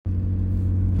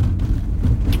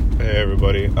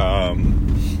everybody.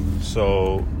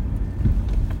 So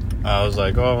I was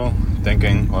like,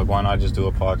 thinking, like, why not just do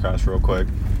a podcast real quick?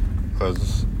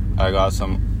 Because I got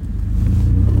some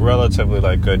relatively,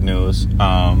 like, good news.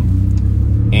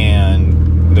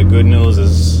 And the good news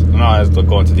is, I'm not going to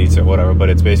go into detail, whatever, but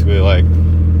it's basically like,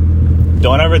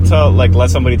 don't ever let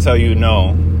somebody tell you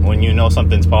no when you know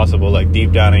something's possible, like,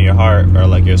 deep down in your heart or,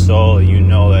 like, your soul, you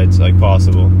know that it's, like,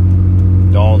 possible.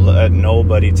 Don't let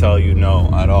nobody tell you no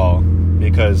at all,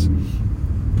 because,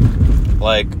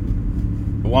 like,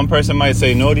 one person might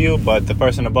say no to you, but the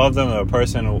person above them, or the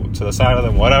person to the side of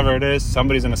them, whatever it is,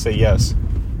 somebody's going to say yes,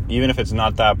 even if it's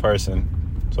not that person.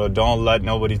 So don't let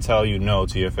nobody tell you no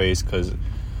to your face, because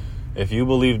if you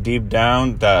believe deep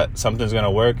down that something's going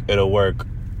to work, it'll work.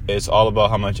 It's all about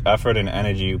how much effort and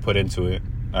energy you put into it.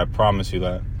 I promise you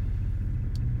that.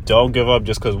 Don't give up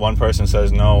just because one person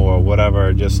says no or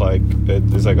whatever. Just like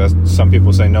it's like some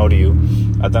people say no to you.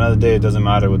 At the end of the day, it doesn't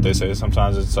matter what they say.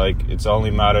 Sometimes it's like it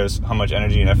only matters how much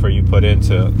energy and effort you put in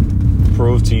to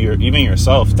prove to even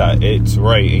yourself that it's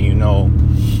right and you know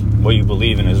what you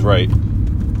believe in is right.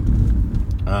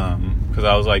 Because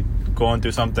I was like going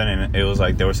through something and it was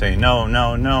like they were saying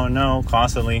no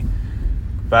constantly,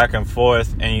 back and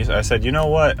forth, and I said, you know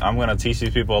what? I'm gonna teach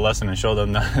these people a lesson and show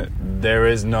them that there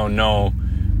is no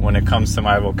when it comes to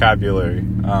my vocabulary.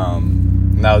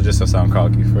 That was just to sound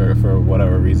cocky for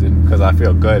whatever reason, because I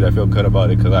feel good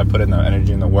about it, because I put in the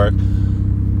energy and the work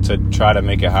to try to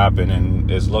make it happen,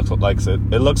 and it looks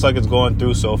like it's going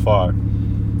through so far.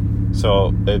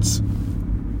 So it's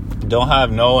don't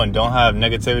have no and don't have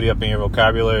negativity up in your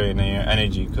vocabulary and in your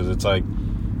energy, because it's like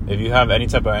if you have any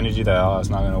type of energy that it's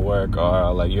not going to work,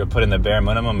 or like you're putting the bare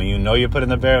minimum and you know you're putting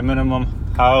the bare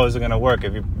minimum, how is it going to work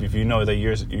if you know that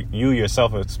you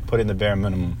yourself is putting the bare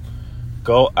minimum?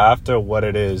 Go after what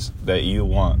it is that you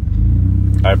want.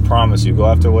 I promise you, go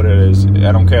after what it is.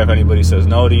 I don't care if anybody says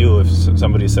no to you, if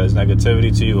somebody says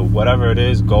negativity to you, whatever it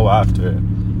is, go after it.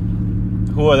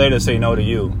 Who are they to say no to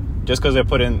you? Just because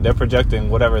they're projecting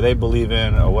whatever they believe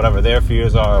in or whatever their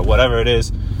fears are or whatever it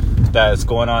is that's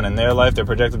going on in their life, they're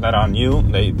projecting that on you.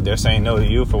 They're saying no to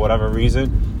you for whatever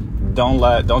reason.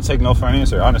 Don't take no for an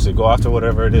answer. Honestly, go after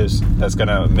whatever it is that's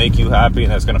gonna make you happy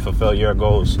and that's gonna fulfill your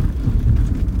goals.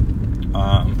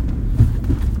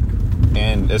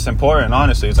 And it's important.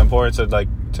 Honestly, it's important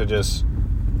to just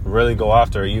really go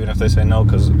after it, even if they say no.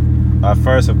 Because at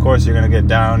first, of course, you're gonna get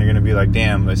down. You're gonna be like,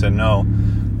 "Damn, they said no,"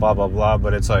 blah blah blah.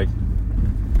 But it's like,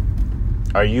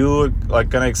 are you like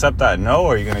gonna accept that no,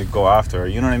 or are you gonna go after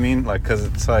it? You know what I mean? Like, because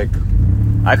it's like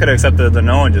I could have accepted the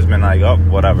no and just been like, oh,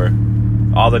 whatever.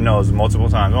 All the no's multiple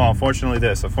times. Oh, unfortunately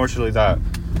this, unfortunately that.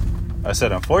 I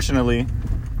said, unfortunately,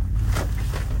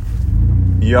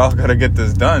 y'all gotta get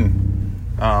this done.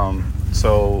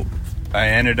 So I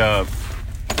ended up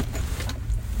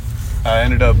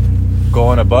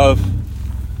going above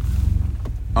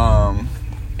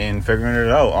and figuring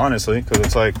it out, honestly, because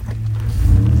it's like,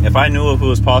 if I knew if it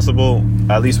was possible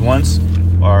at least once,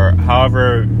 or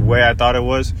however way I thought it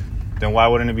was, then why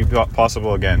wouldn't it be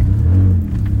possible again?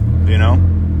 You know?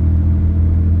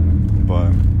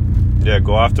 But yeah,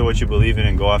 go after what you believe in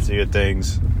and go after your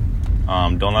things.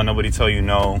 Don't let nobody tell you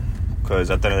no, because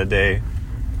at the end of the day,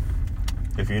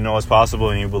 if you know it's possible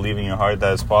and you believe in your heart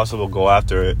that it's possible, go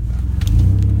after it.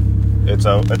 It's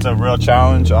a real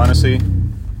challenge, honestly,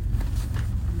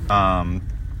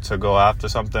 to go after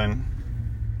something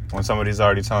when somebody's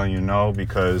already telling you no,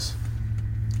 because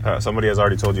somebody has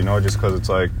already told you no, just because it's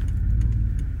like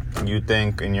you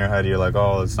think in your head, you're like,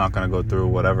 oh, it's not going to go through,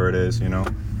 whatever it is, you know.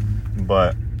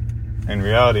 But in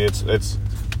reality, it's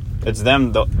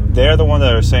them. They're the one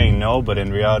that are saying no, but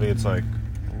in reality, it's like,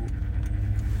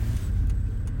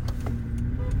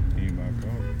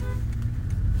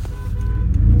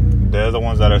 they're the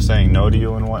ones that are saying no to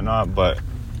you and whatnot. But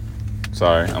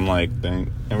sorry, I'm like,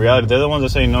 in reality, they're the ones that are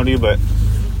saying no to you, but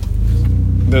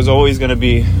there's always going to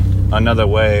be another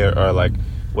way, or like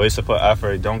ways to put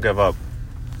effort. Don't give up.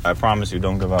 I promise you,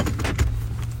 don't give up.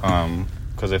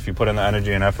 Because if you put in the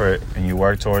energy and effort and you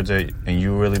work towards it and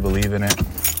you really believe in it,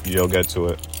 you'll get to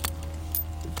it.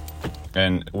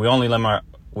 And we only limit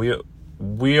we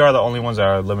are the only ones that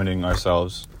are limiting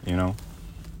ourselves, you know.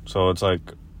 So it's like,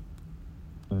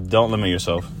 don't limit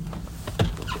yourself.